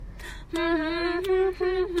Deck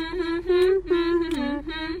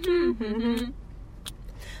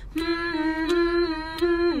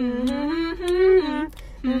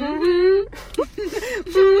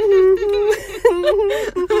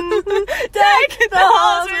the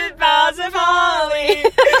halls with boughs of holly.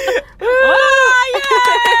 Oh,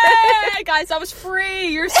 yay! Guys, that was free.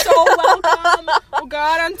 You're so welcome. We'll go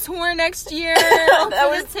out on tour next year. That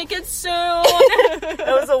was tickets soon. That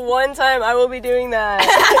was a one time. I will be doing that.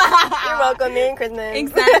 You're welcome. Merry Christmas.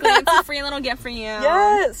 Exactly. It's a free little gift for you.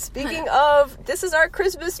 Yes. Speaking of, this is our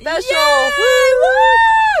Christmas special. Yay!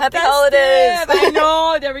 Woo! Happy holidays. I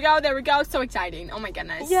know. There we go. So exciting. Oh my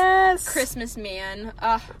goodness. Yes. Christmas, man.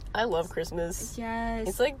 I love Christmas. Yes.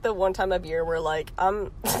 It's like the one time of year where like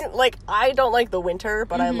I'm like I don't like the winter,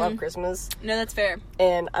 but I love Christmas. No, that's fair.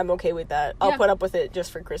 And I'm okay with that. I'll put up with it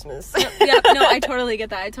just for Christmas. No, I totally get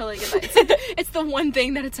that. It's the one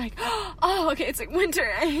thing that it's like, oh, okay, it's like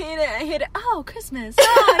winter. I hate it. Oh, Christmas.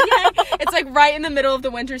 Oh, yay. It's like right in the middle of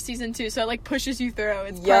the winter season too, so it like pushes you through.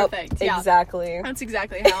 It's perfect. Yeah. Exactly. That's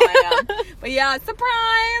exactly how I am. But yeah,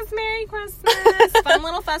 surprise! Merry Christmas! Fun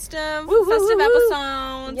little festive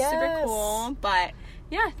episode. Yes. Super cool. But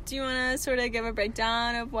yeah, do you want to sort of give a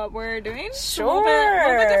breakdown of what we're doing? Sure. A little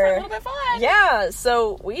bit different, a little bit fun. Yeah,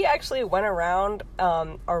 so we actually went around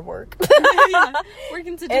our work.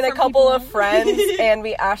 Working to and a couple of friends, and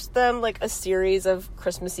we asked them like a series of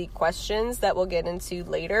Christmassy questions that we'll get into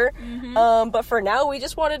later. But for now, we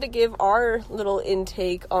just wanted to give our little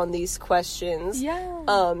intake on these questions.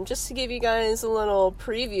 Yeah. Just to give you guys a little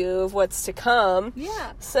preview of what's to come.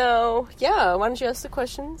 Yeah. So, yeah, why don't you ask the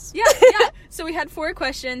questions? Yeah. So we had 4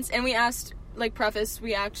 questions, and we asked, like, preface,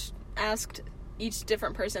 we asked each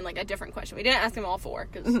different person, like, a different question. We didn't ask them all 4,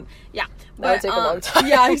 because, yeah. But, that would take a long time.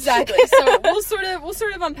 Yeah, exactly. So we'll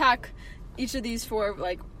sort of unpack each of these for,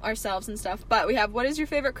 like, ourselves and stuff. But we have, what is your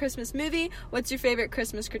favorite Christmas movie? What's your favorite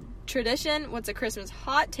Christmas tradition? What's a Christmas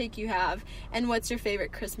hot take you have? And what's your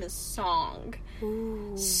favorite Christmas song?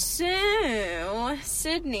 Ooh. So,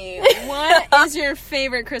 Sydney, what is your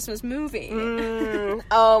favorite Christmas movie?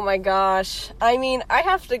 Oh my gosh. I mean, I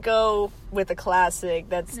have to go with a classic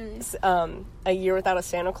that's A Year Without a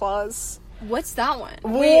Santa Claus. What's that one?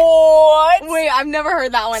 What? Wait, I've never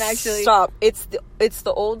heard that one, actually. Stop. It's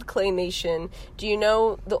the old claymation. Do you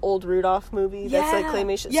know the old Rudolph movie? Yeah. That's like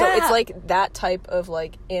claymation. Yeah. So it's like that type of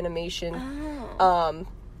like animation. Oh.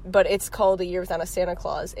 But it's called A Year Without a Santa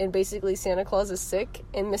Claus. And basically Santa Claus is sick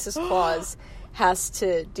and Mrs. Claus has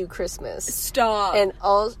to do Christmas. Stop. And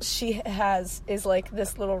all she has is like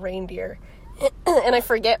this little reindeer. And I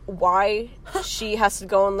forget why she has to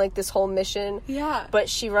go on like this whole mission. Yeah. But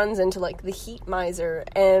she runs into like the heat miser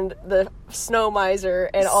and the snow miser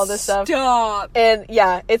and all this stuff. Stop. And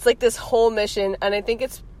yeah, it's like this whole mission. And I think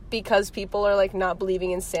it's because people are like not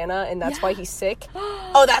believing in Santa and that's why he's sick.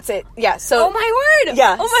 Oh, that's it. Yeah. So. Oh my word.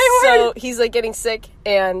 Yeah. Oh my word. So he's like getting sick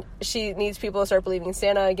and she needs people to start believing in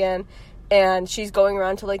Santa again. And she's going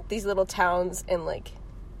around to like these little towns and like,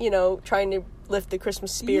 you know, trying to lift the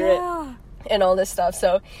Christmas spirit. Yeah. And all this stuff,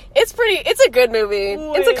 so it's a good movie.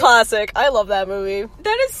 Wait. It's a classic. I love that movie.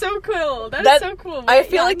 That is so cool. That is so cool. I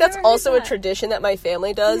feel like that's also a tradition that my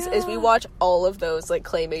family does, is we watch all of those, like,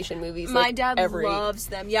 claymation movies. My like, dad loves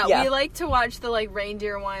them. Yeah, we like to watch the, like,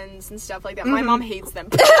 reindeer ones and stuff like that. My mom hates them.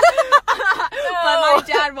 But my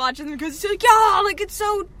dad watches them because he's like, yeah, like, it's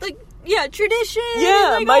so, like, yeah, tradition.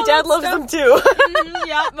 Yeah, like, my dad loves them too.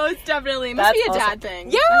 Yeah, most definitely. Must be a dad thing.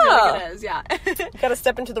 Yeah. I feel like it is, yeah. You gotta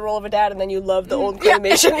step into the role of a dad and then you love the old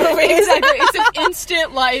claymation movies. Exactly. It's an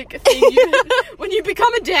instant, like, thing. When you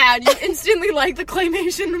become a dad, you instantly like the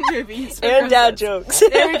claymation movies. And dad jokes.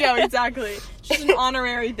 There we go, exactly. Just an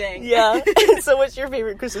honorary thing. Yeah. So what's your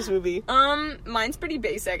favorite Christmas movie? Mine's pretty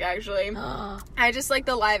basic, actually. I just like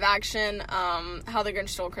the live action, How the Grinch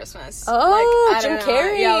Stole Christmas. Oh, like, Jim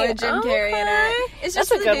Carrey. Yeah, with Jim Carrey in it. It's just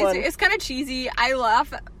That's a really good basic. one. It's kind of cheesy. I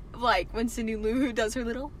laugh, like, when Cindy Lou Who does her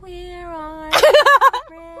little, "Where are Christmas?"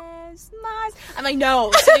 I'm like,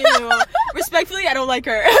 no, Cindy Lou. Respectfully, I don't like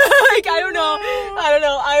her. Like, I don't know.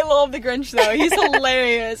 I love the Grinch, though. He's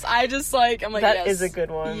hilarious. I just, like, I'm like, That yes. is a good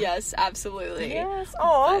one. Yes, absolutely. Yes.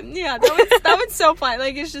 Aw. Yeah, that was so fun.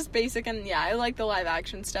 Like, it's just basic, and yeah, I like the live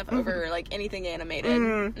action stuff over, like, anything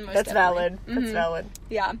animated. That's valid. That's valid.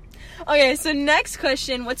 Yeah. Okay, so next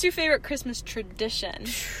question. What's your favorite Christmas tradition?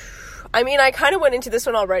 I mean, I kind of went into this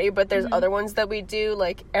one already, but there's other ones that we do.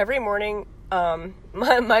 Like, every morning,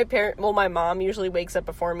 my mom usually wakes up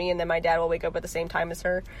before me, and then my dad will wake up at the same time as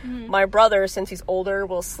her. My brother, since he's older,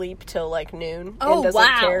 will sleep till, like, noon and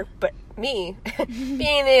doesn't care. But me,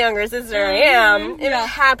 being the younger sister I am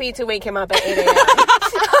happy to wake him up at 8 a.m.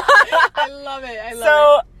 I love it.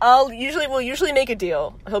 we'll usually make a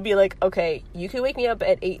deal. He'll be like, okay, you can wake me up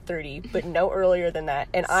at 8:30, but no earlier than that.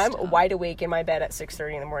 And I'm wide awake in my bed at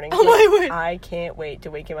 6:30 in the morning. Oh my word. I can't wait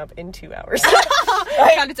to wake him up in 2 hours.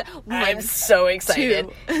 I'm so excited.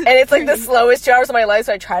 And it's like the slowest 2 hours of my life,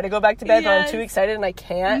 so I try to go back to bed, but I'm too excited and I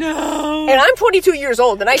can't. No. And I'm 22 years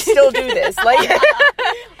old and I still do this. Like,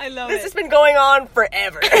 I love this has been going on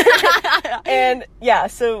forever. And yeah,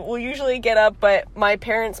 so we'll usually get up, but my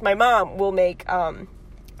mom will make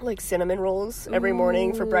like cinnamon rolls every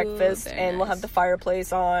morning for breakfast, and we'll have the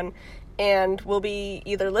fireplace on, and we'll be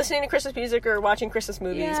either listening to Christmas music or watching Christmas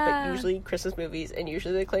movies, but usually Christmas movies, and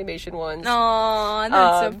usually the claymation ones. Aw,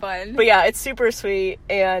 that's so fun. But yeah, it's super sweet,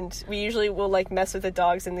 and we usually will like mess with the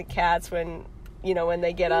dogs and the cats when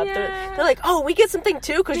they get up. They're like, oh, we get something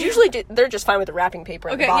too, because usually they're just fine with the wrapping paper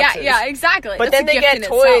and the boxes. Yeah, exactly. But That's then they get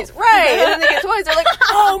toys. Right, and then they get toys. They're like,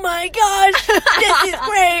 oh my gosh, this is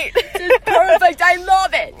great. This is perfect. I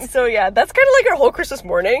love it. So yeah, that's kind of like our whole Christmas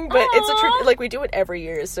morning, but it's like we do it every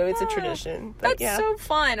year, so it's a tradition. But, that's so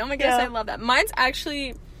fun. Oh my goodness, I love that. Mine's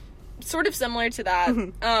actually sort of similar to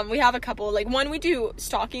that. We have a couple, like, one, we do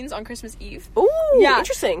stockings on Christmas Eve. Ooh,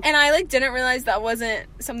 interesting. And I like didn't realize that wasn't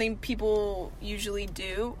something people usually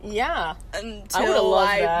do. Yeah. Until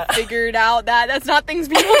I figured out that that's not things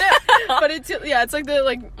people do. But it's like the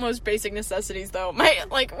like most basic necessities though. You get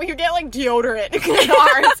like deodorant in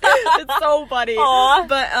cars. It's so funny.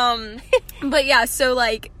 Aww. But yeah, so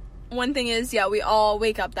like one thing is, we all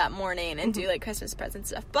wake up that morning and do like Christmas present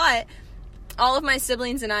stuff. But all of my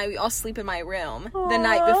siblings and we all sleep in my room the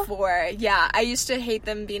night before. Yeah, I used to hate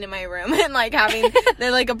them being in my room and like having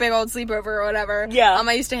they're like a big old sleepover or whatever. Yeah.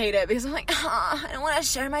 I used to hate it because I'm like, I don't want to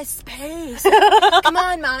share my space. Come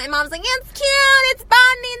on, Mom. And Mom's like, it's cute. It's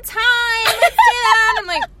bonding time. Let's do that. I'm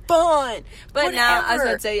like, fun. But whatever. Now, I was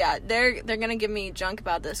about to say, they're gonna give me junk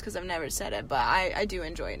about this because I've never said it, but I do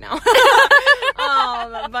enjoy it now.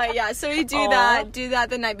 But yeah, so we do that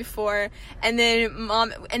the night before, and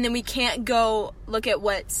then we can't go look at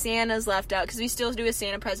what Santa's left out because we still do a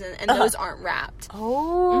Santa present, and those aren't wrapped.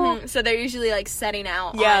 So they're usually like setting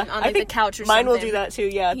out on the couch or something. Mine will do that too.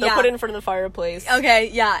 Yeah, they'll put it in front of the fireplace. Okay,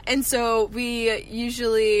 yeah, and so we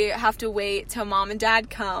usually have to wait till Mom and Dad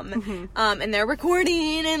come, and they're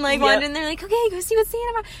recording and like and they're like, okay, go see what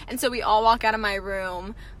Santa brought. And so we all walk out of my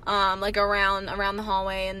room, like around the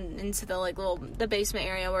hallway and into the like the basement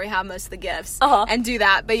area where we have most of the gifts, and do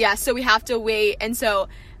that. But yeah, so we have to wait, and so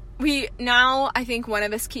I think one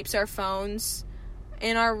of us keeps our phones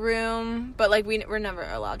in our room, but like we're never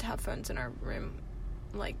allowed to have phones in our room,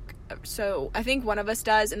 like. So I think one of us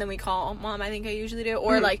does, and then we call Mom. I think I usually do,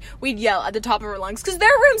 or like we'd yell at the top of our lungs because their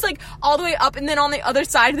room's like all the way up and then on the other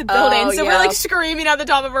side of the building. So we're like screaming at the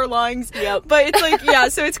top of our lungs. Yep. But it's like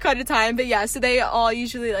so it's quite a time. But yeah, so they all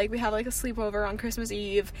usually like we have like a sleepover on Christmas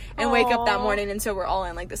Eve and wake up that morning, and so we're all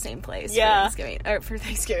in like the same place for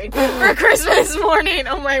Christmas morning.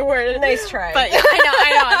 Oh my word, nice try. But yeah,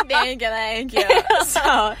 I know. Thank you.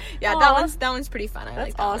 So yeah, that one's pretty fun. I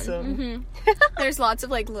like that awesome. One. There's lots of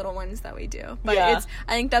like little ones that we do, but I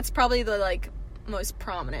think that's probably the like most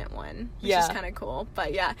prominent one, which is kind of cool.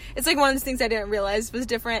 But yeah, it's like one of those things I didn't realize was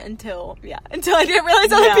different until I didn't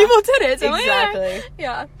realize other people did it. So exactly.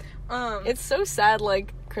 It's so sad,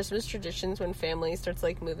 like Christmas traditions when family starts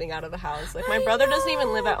like moving out of the house. Like my brother doesn't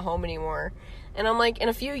even live at home anymore. And I'm like, in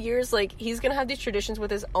a few years, like, he's gonna have these traditions with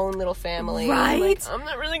his own little family. Right? I'm, like, I'm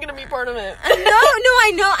not really gonna be part of it. No,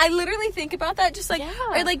 I know. I literally think about that, just like,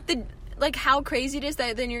 or like like how crazy it is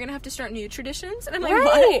that then you're gonna have to start new traditions, and I'm like,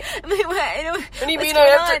 what? I'm like, what do you mean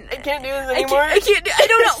I can't do this anymore? I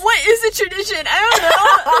don't know. What is a tradition? I don't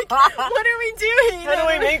know. Like, what are we doing? How do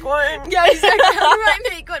I make one? Yeah, exactly. How do I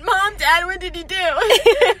make one? Mom, Dad, what did you do?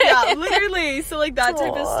 Yeah, literally. So like that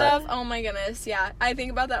type of stuff. Oh my goodness. Yeah, I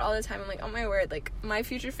think about that all the time. I'm like, oh my word. Like my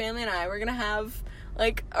future family and we're gonna have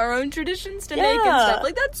like our own traditions to make and stuff.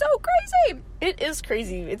 Like that's so crazy. It is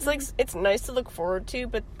crazy. It's like it's nice to look forward to,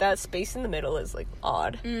 but that space in the middle is like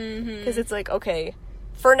odd because it's like, okay,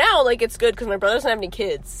 for now, like it's good because my brother doesn't have any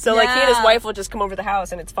kids, so like he and his wife will just come over the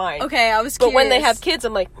house and it's fine. Okay, I was curious. But when they have kids,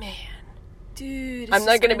 I'm like, man, dude, I'm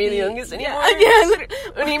not gonna be the youngest anymore. Yeah.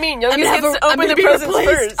 What do you mean? Youngest gets to open the presents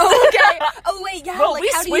first. Oh, okay. Oh wait, yeah. Well, like,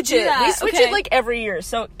 we how switch do you do it. That? We switch it like every year.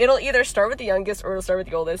 So it'll either start with the youngest or it'll start with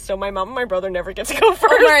the oldest. So my mom and my brother never get to go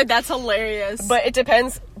first. Oh my, that's hilarious. But it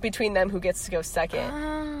depends between them who gets to go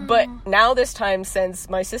second. But now this time, since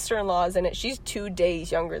my sister-in-law is in it, she's 2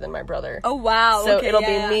 days younger than my brother. Oh wow. So it'll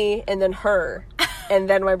be me and then her. And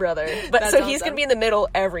then my brother. But so he's gonna be in the middle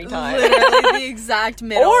every time. Literally the exact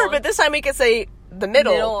middle. But this time we could say the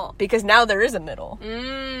middle. Because now there is a middle.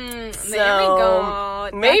 There we go.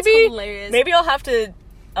 Maybe I'll have to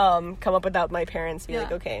come up with that with my parents. Be Yeah.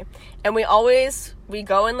 like, okay. And we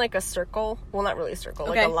go in like a circle. Well, not really a circle,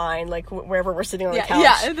 like a line, like wherever we're sitting on the couch.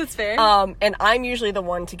 Yeah, that's fair. And I'm usually the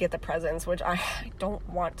one to get the presents, which I don't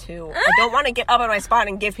want to. I don't want to get up on my spot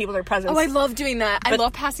and give people their presents. Oh, I love doing that. I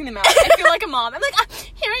love passing them out. I feel like a mom. I'm like,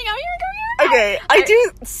 here we go, here we go, here we go. Okay, I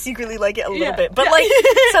do secretly like it a little bit, but like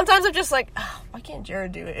sometimes I'm just like, oh, why can't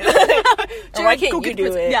Jared do it? Or why can't you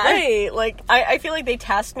do it? Yeah. Right? Like I feel like they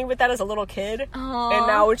tasked me with that as a little kid, Aww. and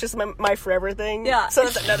now it's just my forever thing. Yeah. So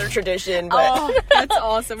that's another tradition. But Oh, that's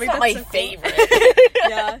awesome. it's not That's my so cool. favorite.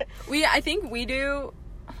 Yeah. I think we do.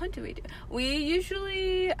 What do we do? We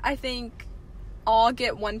usually, I think, all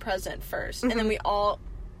get one present first, and then we all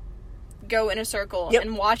go in a circle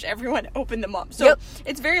and watch everyone open them up. So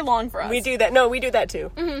it's very long for us. We do that. No, we do that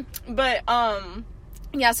too. Mm-hmm. But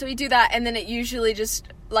yeah, so we do that, and then it usually just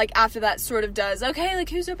like after that sort of does okay, like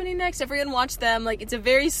who's opening next? Everyone watch them. Like it's a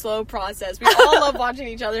very slow process. We all love watching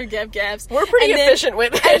each other give gifts. We're pretty efficient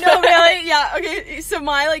with it. I know, really. Yeah. Okay. So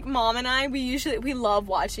my like mom and I, we love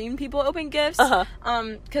watching people open gifts.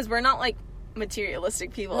 Because we're not like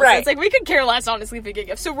materialistic people. Right. So it's like we could care less, honestly, if we get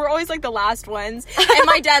gifts. So we're always like the last ones. And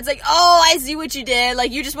my dad's like, oh, I see what you did.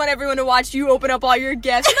 Like you just want everyone to watch you open up all your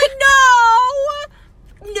gifts. I'm like,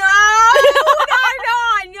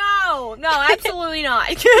 no, absolutely not.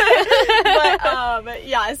 But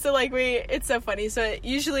yeah, so like it's so funny. So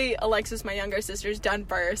usually Alexis, my younger sister's done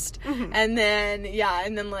first, and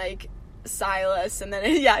then like Silas, and then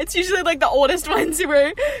it's usually like the oldest ones who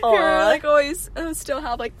are like always still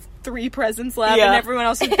have like 3 presents left, and everyone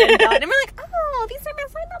else has been done, and we're like, oh, these are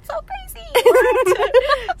missing. That's so crazy.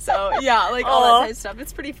 So yeah, like all that type of stuff.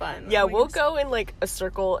 It's pretty fun. Yeah, we'll go in like a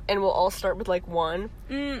circle, and we'll all start with like one,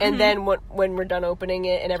 and then when we're done opening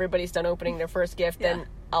it, and everybody's done opening their first gift, then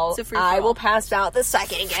I will pass out the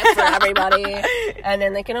second gift for everybody, and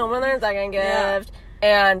then they can open their second gift.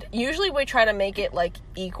 And usually we try to make it like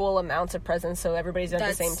equal amounts of presents so everybody's done at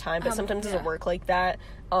the same time, but sometimes it doesn't work like that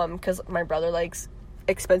because my brother likes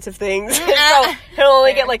expensive things, so he'll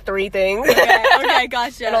only get like 3 things. Okay,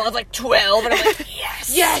 gotcha. And I'll have like 12, and I'm like,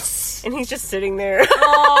 yes, and he's just sitting there.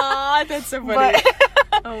 Aw, that's so funny.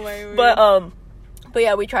 Oh my god. But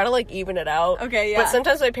yeah, we try to like even it out. Okay, yeah. But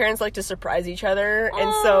sometimes my parents like to surprise each other,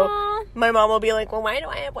 and so my mom will be like, well, why do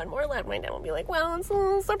I have one more left? My dad will be like, well, it's a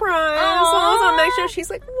little surprise. So next year she's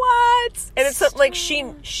like, what? And it's like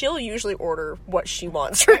she'll usually order what she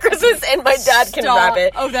wants for Christmas, and my dad can wrap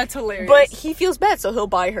it. Oh, that's hilarious. But he feels bad, so he'll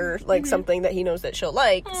buy her like something that he knows that she'll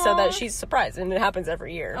like, so that she's surprised, and it happens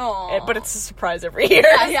every year. But it's a surprise every year.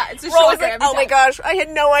 Yeah, it's a We're always shocker like, every oh my time. gosh, I had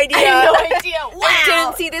no idea. Wow. I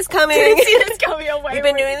didn't see this coming. We've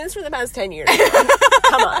been doing this for the past 10 years.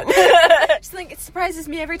 Come on. She's like, it surprises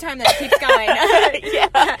me every time that it keeps going.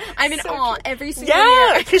 I'm in awe every single year.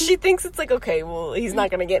 Yeah, because she thinks it's like, okay, well, he's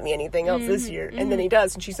not going to get me anything else this year. And then he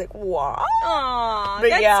does, and she's like, wow. Aw, But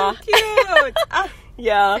that's so cute.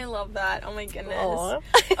 Yeah. I love that. Oh my goodness.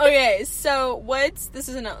 Okay, so this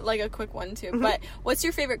is like a quick one too, but what's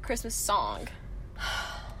your favorite Christmas song?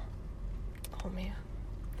 Oh, man.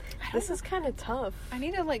 This is kind of tough. I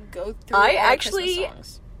need to like go through I all actually Christmas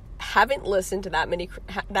songs. Haven't listened to that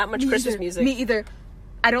much Christmas music. Me either.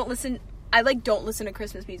 I don't listen to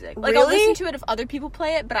Christmas music. Like, Really? I'll listen to it if other people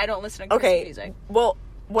play it, but I don't listen to Christmas music. Well,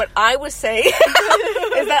 what I would say is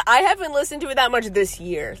that I haven't listened to it that much this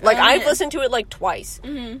year. Like, I've listened to it like twice.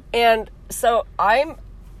 And so I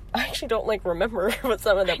actually don't like remember what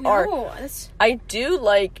some of them are. I do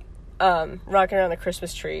like Rocking Around the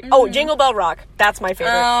Christmas Tree. Oh, Jingle Bell Rock. That's my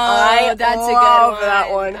favorite. Oh, that's a good love one.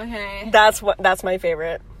 that one. Okay. That's my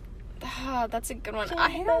favorite. Oh, that's a good one.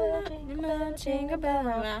 I don't know. Jingle bell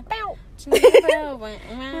rock.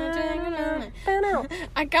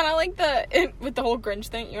 I kind of like with the whole Grinch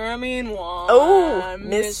thing. You know what I mean? Oh,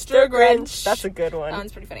 Mr. Grinch. That's a good one. That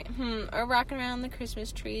one's pretty funny. Or Rocking Around the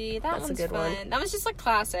Christmas Tree. That's one's a good fun. one. That was just like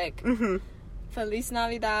classic. Feliz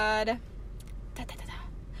Navidad.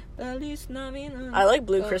 Feliz Navidad. I like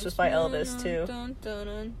Blue Christmas by Elvis too.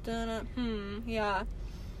 Yeah.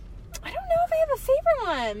 I don't know if I have a favorite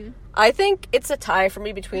one. I think it's a tie for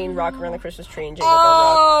me between Rock Around the Christmas Tree and Jingle Bell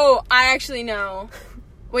Rock. Oh, I actually know.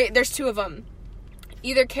 Wait, there's 2 of them.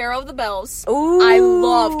 Either Carol of the Bells. Ooh. I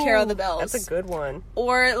love Carol of the Bells. That's a good one.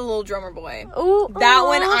 Or The Little Drummer Boy. Ooh. That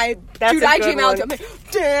one, I came out to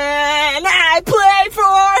and I play for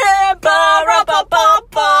him.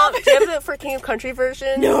 Do you have the For King of Country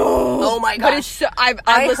version? No. Oh my gosh. But it's so, I've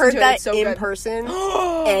I listened heard to it. that It's so in good. person, and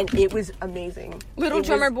and it was amazing. Little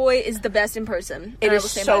Drummer Boy is the best in person. It is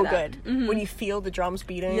so good. When you feel the drums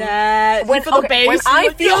beating. Yeah. When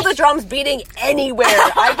I feel the drums beating anywhere,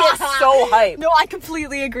 I get so hyped. No, I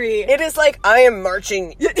completely agree. It is like I am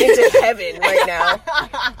marching into heaven right now.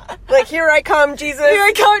 Like, here I come, Jesus. Here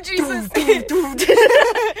I come, Jesus.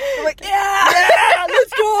 I'm like, yeah,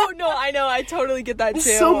 let's go. No, I know. I totally get that too.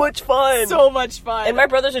 So much fun. So much fun. And my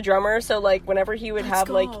brother's a drummer, so like whenever he would have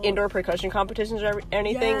like indoor percussion competitions or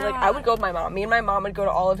anything, like I would go with my mom. Me and my mom would go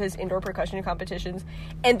to all of his indoor percussion competitions,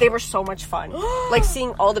 and they were so much fun. Like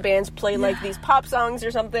seeing all the bands play like these pop songs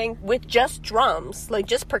or something with just drums, like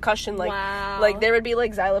just percussion, like there would be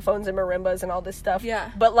like xylophones and marimbas and all this stuff.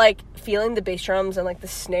 Yeah. But like feeling the bass drums and like the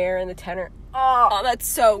snare and the tenor. Oh, that's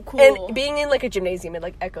so cool. And being in like a gymnasium, it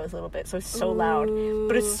like echoes a little bit, so it's so loud,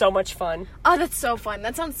 but it's so much fun. Oh, that's so fun.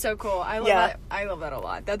 That sounds so cool. I love that. I love that a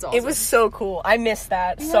lot. That's awesome. It was so cool. I miss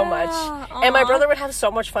that so much. Aww. And my brother would have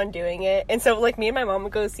so much fun doing it. And so like me and my mom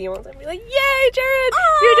would go see him and be like, "Yay, Jared!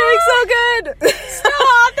 You're doing so good!"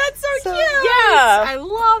 Stop! That's so cute. Yeah, I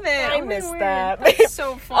love it. I miss that. That's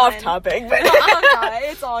so fun. Off topic, but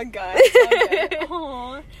it's all good. It's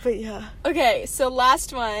all good. But yeah. Okay, so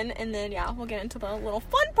last one, and then we'll get into the little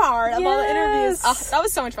fun part of all the interviews. Oh, that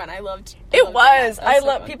was so much fun. I loved it. Was. I so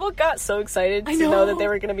love. fun. People got so excited to know that they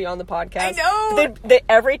were going to be on the podcast. I know. They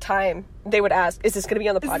every time they would ask, "Is this going to be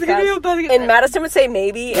on the podcast?" And Madison would say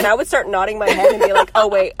maybe, and I would start nodding my head and be like, "Oh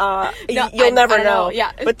wait, you'll never know."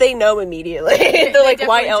 Yeah, but they know immediately. They're like,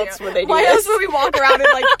 "Why else would they do Why this? else would we walk around and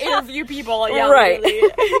like interview people?" Yeah, right.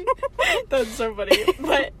 That's so funny.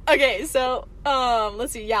 But okay, so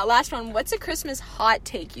let's see. Yeah, last one. What's a Christmas hot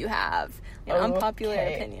take you have? An unpopular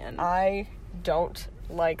opinion. I don't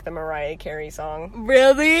like the Mariah Carey song.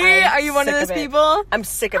 Really? Are you one of those people? I'm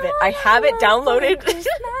sick of it. I have it downloaded. Christmas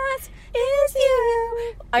is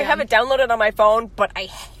you. I have it downloaded on my phone, but I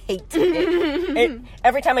hate it.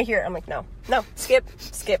 Every time I hear it, I'm like, no, skip,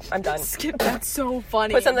 I'm done. Skip. That's so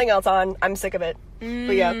funny. Put something else on. I'm sick of it. But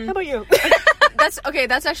yeah, how about you?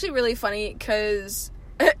 That's actually really funny because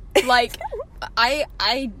like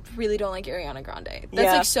I really don't like Ariana Grande.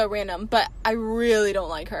 That's like so random, but I really don't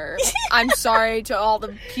like her. I'm sorry to all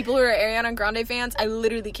the people who are Ariana Grande fans. I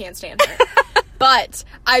literally can't stand her. But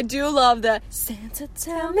I do love the Santa,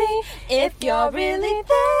 tell me if you're really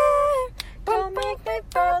there. Don't make me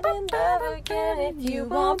fall in love again if you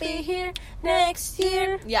won't be here next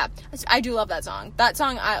year. Yeah, I do love that song. That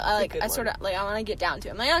song I like. I sort of like. I want to get down to.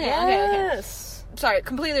 I'm like, okay. Sorry,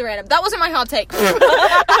 completely random. That wasn't my hot take. But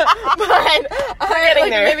we're getting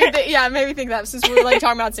there. Maybe think that since we were like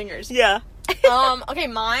talking about singers. Yeah. Okay,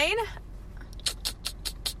 mine.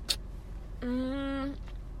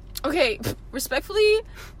 Okay, respectfully,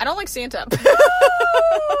 I don't like Santa.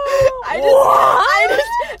 I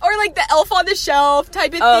just or like the Elf on the Shelf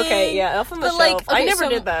type of thing. Okay, yeah, Elf on the Shelf. I never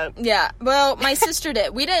did that. Yeah, well, my sister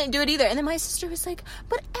did. We didn't do it either. And then my sister was like,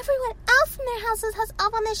 but everyone else in their houses has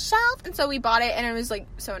Elf on the Shelf. And so we bought it, and it was like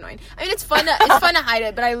so annoying. I mean, it's fun to hide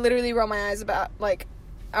it, but I literally roll my eyes about like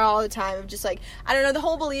all the time of just like, I don't know, the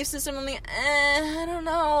whole belief system. I'm like, I don't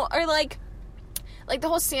know, or like the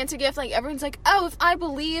whole Santa gift, like, everyone's like, oh, if I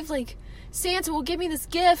believe, like, Santa will give me this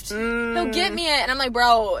gift, he'll get me it, and I'm like,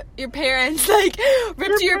 bro, your parents, like,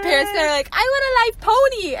 rip to your parents, they're like, I want a life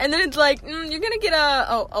pony, and then it's like, you're gonna get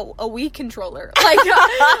a Wii controller, like,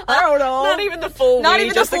 I don't know. Not even the full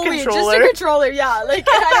Wii, just the controller. Just a controller, yeah, like,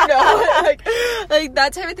 I don't know, like,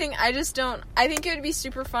 that type of thing, I just don't, I think it would be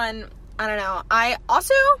super fun, I don't know,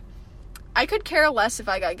 I could care less if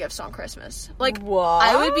I got gifts on Christmas. Like,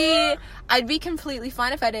 what? I'd be completely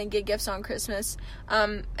fine if I didn't get gifts on Christmas.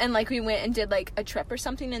 And, like, we went and did, like, a trip or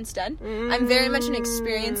something instead. I'm very much an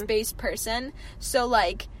experience-based person. So,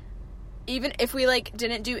 like, even if we, like,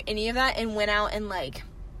 didn't do any of that and went out and, like,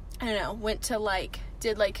 I don't know, went to, like,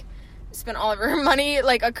 did, like, spent all of our money,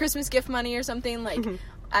 like, a Christmas gift money or something, like,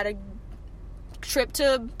 at a trip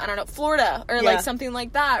to, I don't know, Florida or like something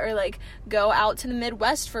like that, or like go out to the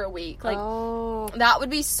Midwest for a week, like that would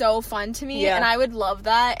be so fun to me, and I would love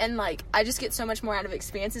that, and like I just get so much more out of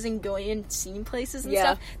experiences and going and seeing places and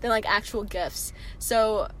stuff than like actual gifts.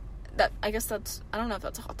 So that, I guess that's, I don't know if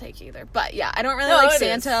that's a hot take either, but yeah, I don't really like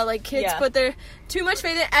Santa. Like, kids put their too much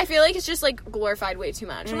faith in it. I feel like it's just like glorified way too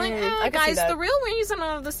much. I'm like, guys, the real reason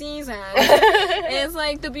of the season is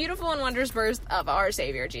like the beautiful and wondrous birth of our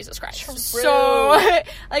Savior Jesus Christ. True. So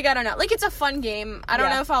like, I don't know, like, it's a fun game. I don't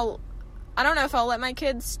know if I'll let my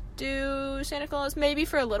kids do Santa Claus, maybe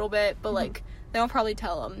for a little bit, but like then I'll probably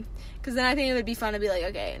tell them, because then I think it would be fun to be like,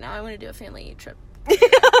 okay, now I want to do a family trip.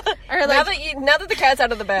 Or like now that the cat's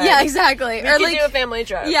out of the bag. yeah, exactly. We or can like do a family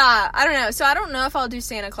trip. yeah, I don't know. So I don't know if I'll do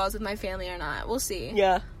Santa Claus with my family or not. We'll see.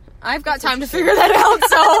 Yeah. I've got time to figure that out,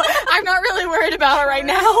 so I'm not really worried about it right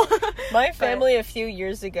now. My family a few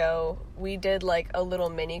years ago, we did like a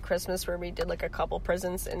little mini Christmas where we did like a couple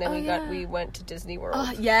presents, and then we went to Disney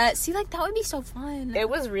World. Yeah, see, like that would be so fun. It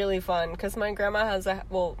was really fun because my grandma has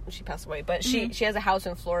she passed away, but she has a house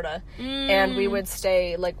in Florida, and we would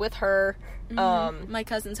stay like with her. My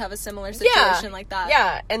cousins have a similar situation like that.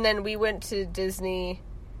 Yeah, and then we went to Disney.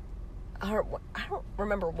 I don't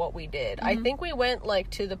remember what we did. I think we went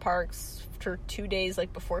like to the parks for 2 days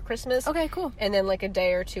like before Christmas. Okay, cool. And then like a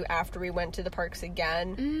day or two after we went to the parks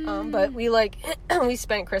again. But we like we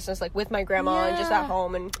spent Christmas like with my grandma and just at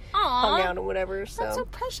home and hung out and whatever. So that's so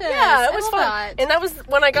precious. Yeah, it was fun. That. And that was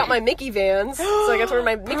when I got my Mickey vans. So I got to wear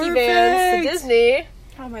my Mickey vans to Disney.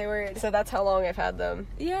 Oh my word. So that's how long I've had them.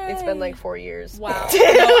 Yay. It's been like 4 years. Wow.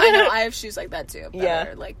 I know. I have shoes like that too. That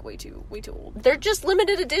are like way too old. They're just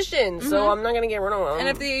limited edition, so I'm not gonna get rid of them. And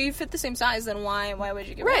if they fit the same size, then why would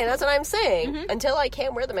you get rid of them? Right, that's what I'm saying. Until I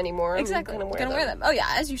can't wear them anymore, exactly. I'm gonna wear them. Oh yeah,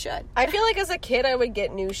 as you should. I feel like as a kid I would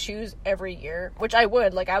get new shoes every year, which I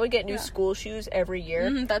would. Like I would get new school shoes every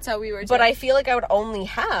year. That's how we were too. But I feel like I would only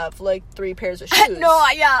have like 3 pairs of shoes. And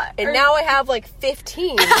now I have like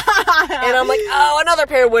 15. And I'm like, oh, another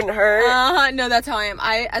pair wouldn't hurt. No, that's how I am.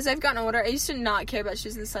 As I've gotten older, I used to not care about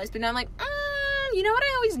shoes in size, but now I'm like, you know what?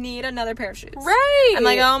 I always need another pair of shoes. Right. I'm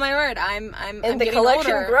like, oh my word, I'm the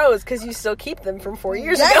collection older. grows because you still keep them from 4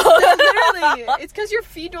 years yes, ago. Literally, it's because your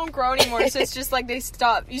feet don't grow anymore, so it's just like they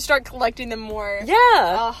stop. You start collecting them more. Yeah.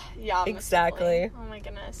 Oh, yeah. Exactly. Oh my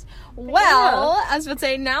goodness. Well, I was about to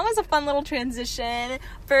say, now is a fun little transition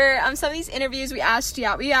for some of these interviews. We asked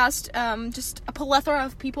just a plethora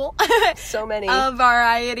of people. So many. A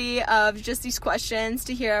variety of just these questions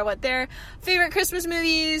to hear what their favorite Christmas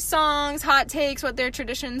movies, songs, hot takes, what their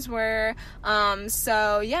traditions were.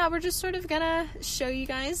 So yeah, we're just sort of gonna show you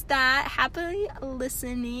guys that. Happy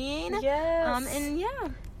listening. Yes. And yeah.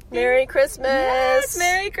 Merry Christmas. Yes,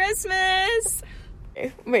 Merry Christmas.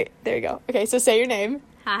 Wait, there you go. Okay, so say your name.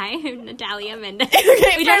 Hi, I'm Natalia Mendez.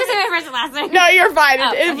 Okay, we don't have to say my first and last name. No, you're fine.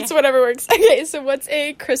 Oh, it's whatever works. Okay, so what's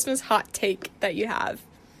a Christmas hot take that you have?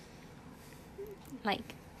 Like,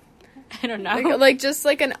 I don't know. Like just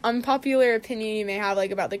like an unpopular opinion you may have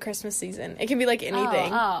like about the Christmas season. It can be like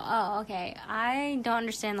anything. Oh, okay. I don't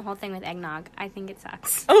understand the whole thing with eggnog. I think it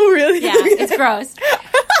sucks. Oh, really? Yeah, it's gross.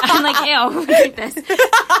 I'm like, ew, drink this.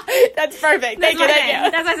 That's perfect. Thank you.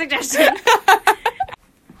 That's my suggestion.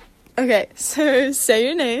 Okay, so say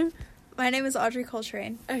your name. My name is Audrey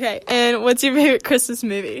Coltrane. Okay, and what's your favorite Christmas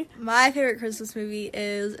movie? My favorite Christmas movie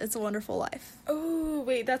is It's a Wonderful Life. Oh,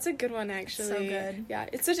 wait, that's a good one, actually. So good. Yeah,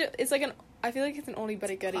 I feel like it's an oldie but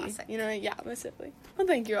a goodie. Classic. You know, yeah, most definitely. Well,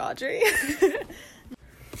 thank you, Audrey.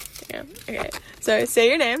 Yeah, okay, so say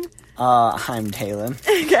your name. I'm Talon.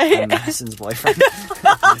 Okay. I'm Madison's boyfriend.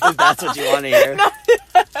 If that's what you want to hear.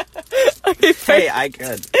 Okay, Hey, I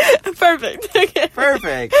could. Perfect. Okay.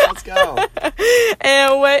 Perfect. Let's go.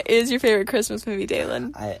 And what is your favorite Christmas movie,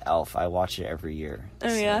 Dalen? Elf. I watch it every year. Oh,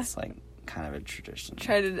 so yeah? It's like kind of a tradition.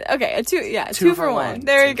 Okay, a two for one.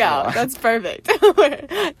 There you go. That's perfect.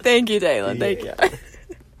 Thank you, Dalen. Yeah. Thank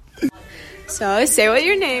you. So, say what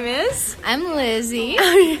your name is. I'm Lizzie.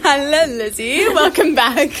 Hello, Lizzie. Welcome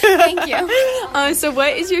back. Thank you. So,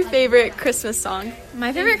 what is your favorite Christmas song?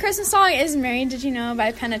 My favorite Christmas song is Mary Did You Know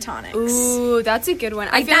by Pentatonics. Ooh, that's a good one.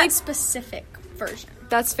 I feel that like specific version.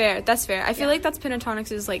 that's fair. I feel like that's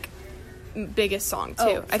Pentatonics' like biggest song too.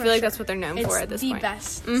 Oh, I feel like that's what they're known for at this the point.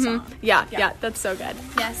 best Mhm. song. Yeah, that's so good.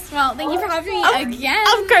 Yes. Well, thank you for having me again.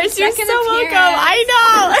 Of course, you're so Second welcome. appearance.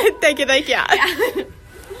 I know. Thank you.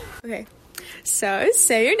 Okay. So,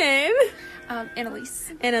 say your name.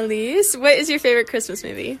 Annalise. Annalise, what is your favorite Christmas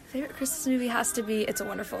movie? Favorite Christmas movie has to be It's a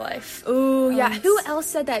Wonderful Life. Ooh, yeah. it's- Who else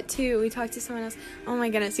said that too? We talked to someone else. Oh my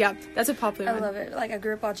goodness, yeah. That's a popular I one. love it. Like, I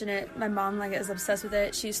grew up watching it. My mom, like, is obsessed with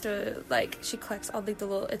it. She used to, like, she collects all, like, the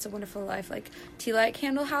little It's a Wonderful Life, like, tea light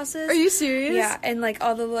candle houses. Are you serious? Yeah, and, like,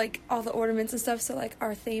 all the ornaments and stuff. So, like,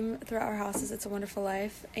 our theme throughout our house is It's a Wonderful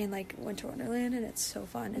Life and, like, Winter Wonderland, and it's so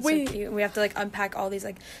fun. It's Wait. so cute. And we have to, like, unpack all these,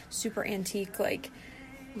 like, super antique, like,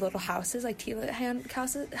 little houses, like tea lit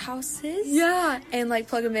houses. Yeah. And, like,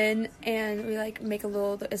 plug them in, and we, like, make a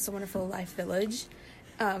little It's a Wonderful Life village.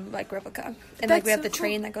 Like replica, and That's like we have so the cool.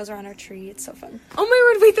 train that goes around our tree. It's so fun. Oh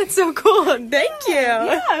my word, wait, that's so cool. Thank you.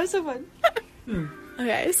 Yeah, it was so fun.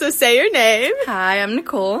 Okay, so say your name. Hi, I'm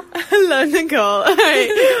Nicole. Hello, Nicole. All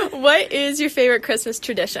right. What is your favorite Christmas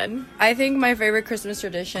tradition? I think my favorite Christmas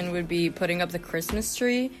tradition would be putting up the Christmas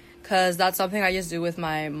tree, because that's something I just do with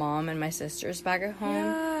my mom and my sisters back at home.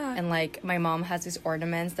 Yeah. Yeah. And like my mom has these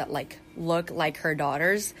ornaments that like look like her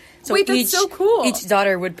daughters. So Wait, that's so cool. Each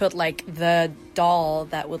daughter would put like the doll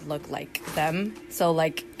that would look like them. So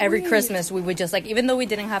like every Christmas we would just like, even though we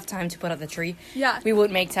didn't have time to put up the tree, we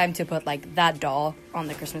would make time to put like that doll on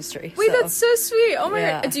the Christmas tree. Wait, that's so sweet. Oh my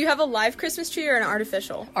Yeah. god. Do you have a live Christmas tree or an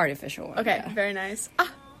artificial? Artificial one. Okay, yeah. very nice.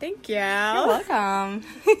 Thank you. You're welcome.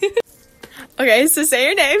 Okay, so say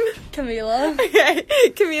your name. Camila. Okay,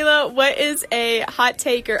 Camila, what is a hot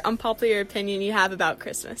take or unpopular opinion you have about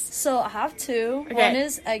Christmas? So I have two. Okay. One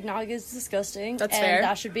is eggnog is disgusting. That's and fair.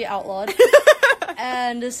 that should be outlawed.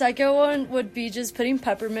 And the second one would be just putting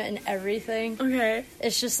peppermint in everything. Okay.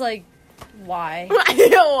 It's just like, why?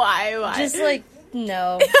 Why? Just like,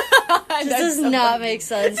 no. That This does not make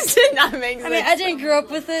sense. This did not make sense. I mean, I didn't grow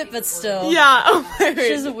up with it, but still. Yeah, oh my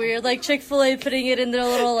It's just weird. Like Chick-fil-A putting it in their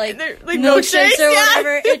little like Like milkshakes or yeah.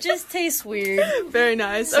 whatever. It just tastes weird. Very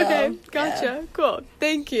nice. So, Okay, gotcha. yeah. Cool.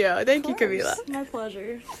 Thank you, Camila. My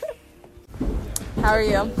pleasure. How are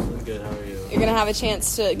you? Good, how are you? You're gonna have a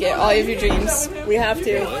chance to get all of your dreams. We have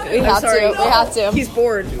to. We have to. We have to. He's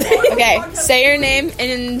bored. Okay, say your name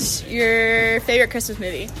and your favorite Christmas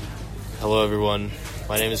movie. Hello, everyone.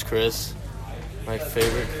 My name is Chris. My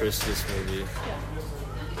favorite Christmas movie.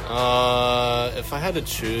 If I had to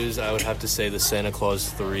choose, I would have to say the Santa Claus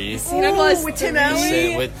 3. Santa Claus with Tim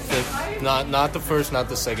Allen. With the not the first, not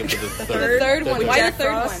the second, but the The third. third one. Why Jack the third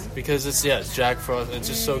Frost? one? Because it's Jack Frost. It's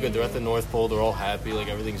just so good. They're at the North Pole. They're all happy. Like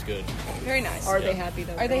everything's good. Very nice. Are they happy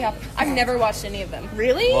though? Are they happy? I've never watched any of them.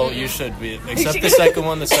 Really? Well, you should be. Except the second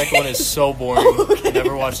one. The second one is so boring.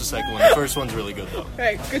 Never watched the second one. The first one's really good though.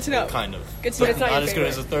 Right, good to know. Kind of. Good to know. But not as good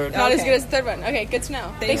as the third. Not as good as the third one. Okay, good to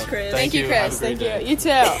know. Thanks, Chris. Thank you, Have Chris. a great Thank day. you. You too.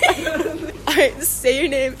 Alright, say your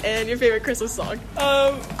name and your favorite Christmas song.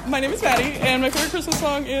 My name is Maddie, and my favorite Christmas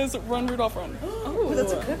song is "Run Rudolph Run." Oh,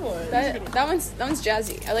 that's a good one. That one's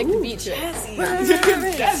jazzy. I like the beat to it.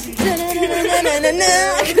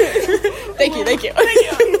 Thank you.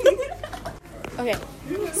 Okay,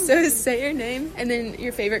 so say your name and then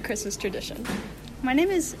your favorite Christmas tradition. My name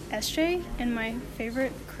is SJ, and my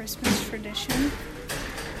favorite Christmas tradition.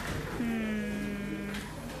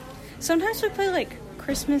 Sometimes we play like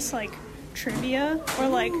Christmas like trivia, or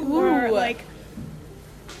like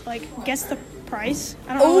guess the price.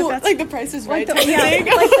 I don't know what that's like the Price is Right.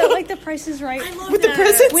 like the Price is Right With the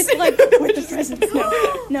presents. with the presents.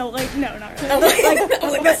 No, not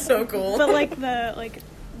really. Like that's so cool. But like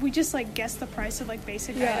we just like guess the price of like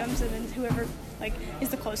basic items, and then whoever like is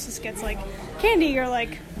the closest gets like candy or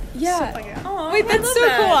like stuff like that. Aw, Wait, that's I love so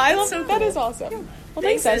that. cool. I love That's so that. cool. Is awesome. Well,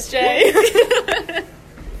 Thanks, SJ.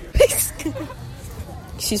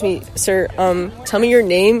 Excuse me, sir. Tell me your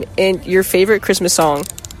name and your favorite Christmas song.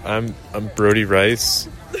 I'm Brody Rice.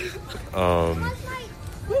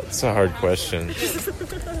 It's a hard question.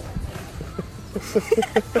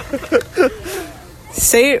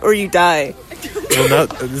 Say it or you die. Well, now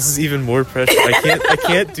this is even more pressure. I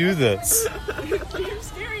can't do this.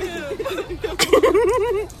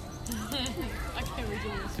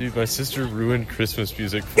 Dude, my sister ruined Christmas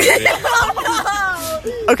music for me.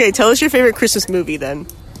 Okay, tell us your favorite Christmas movie then.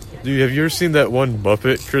 Dude, have you ever seen that one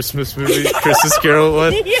Muppet Christmas movie? Christmas Carol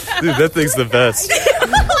one? Dude, that thing's the best.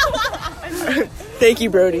 Thank you,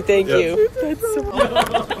 Brody. Thank you.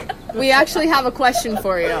 We actually have a question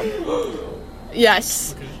for you.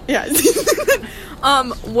 Yes.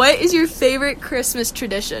 What is your favorite Christmas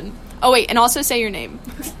tradition? Oh wait, and also say your name.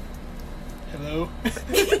 Hello.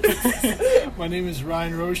 My name is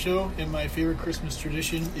Ryan Rocho, and my favorite Christmas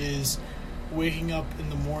tradition is waking up in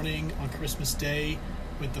the morning on Christmas Day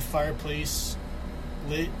with the fireplace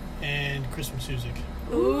lit and Christmas music.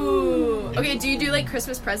 Ooh. Okay, do you do like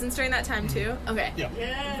Christmas presents during that time too? Okay. Yeah.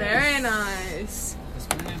 Very nice.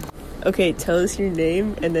 Okay, tell us your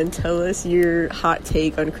name and then tell us your hot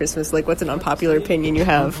take on Christmas. Like, what's an unpopular opinion you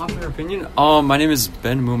have? Unpopular opinion? My name is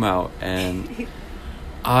Ben Moomout, and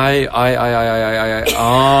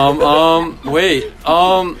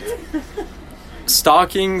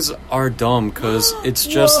stockings are dumb because it's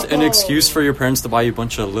just an excuse for your parents to buy you a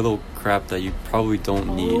bunch of little crap that you probably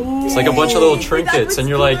don't need. It's like a bunch of little trinkets, and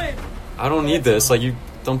you're like, I don't need this. Like, you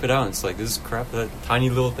dump it out, and it's like, this is crap, that tiny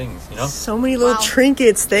little things, you know? So many little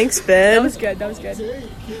trinkets. Thanks, Ben. That was good.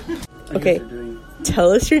 Okay,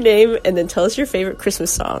 tell us your name and then tell us your favorite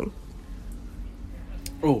Christmas song.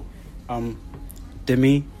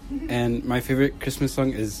 Demi, and my favorite Christmas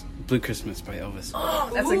song is Blue Christmas by Elvis.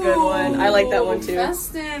 That's a good one. I like that one too.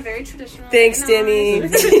 Festive, very traditional. Thanks, Demi.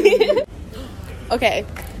 Okay,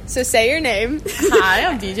 so say your name. Hi,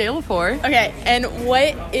 I'm DJ Lepore. Okay, and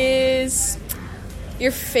what is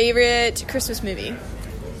your favorite Christmas movie?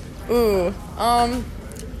 Ooh,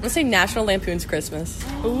 Let's say National Lampoon's Christmas.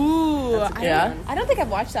 Ooh, Yeah. I don't think I've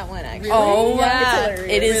watched that one actually. Oh, yeah.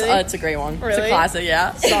 it is. It's a great one. It's Really? a classic.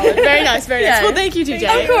 Yeah. Solid. Very nice. Very nice. Yeah. Well, thank you, TJ.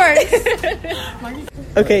 Of course.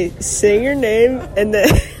 Okay, say your name and then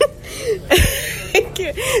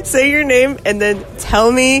say your name and then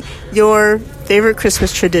tell me your favorite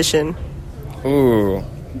Christmas tradition. Ooh.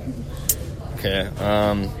 Okay.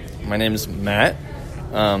 My name is Matt.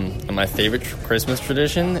 And my favorite Christmas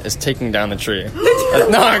tradition is taking down the tree.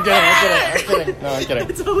 No, I'm kidding. No, I'm kidding.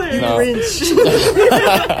 It's hilarious.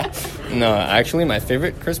 No, actually, my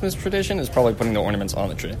favorite Christmas tradition is probably putting the ornaments on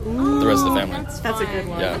the tree. The rest of the family. That's a good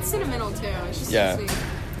one. Yeah. It's sentimental too. It's just Yeah. so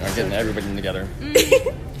sweet. Getting everybody together.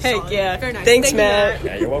 Heck yeah. Very nice. Thanks, Thank you, Matt.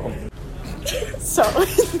 Yeah, you're welcome. So,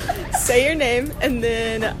 say your name and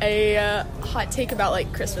then a hot take about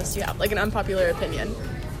like Christmas you have, like an unpopular opinion.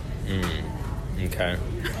 Okay.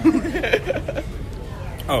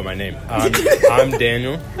 Oh, my name. I'm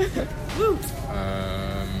Daniel.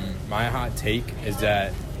 My hot take is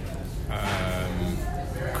that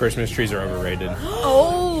Christmas trees are overrated.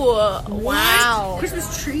 Oh, wow.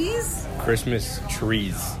 Christmas trees? Christmas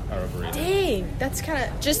trees are overrated. Dang, that's kind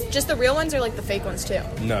of just the real ones or like the fake ones too.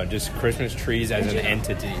 No, just Christmas trees as an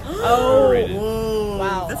entity. Oh, Overrated.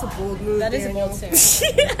 wow. That's a bold move. That is a bold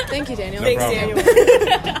statement. Thank you, Daniel. No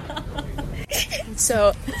problem.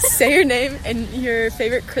 So, say your name and your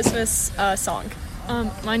favorite Christmas song.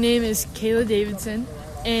 My name is Kayla Davidson,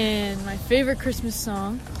 and my favorite Christmas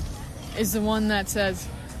song is the one that says,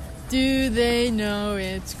 "Do they know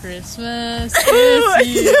it's Christmas this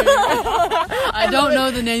year?" I don't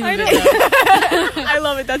know the name of it though. I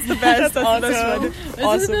love it. That's the best. That's the best one.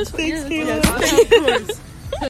 Awesome. Is it the best one? Thanks, Yeah, Kayla. of course.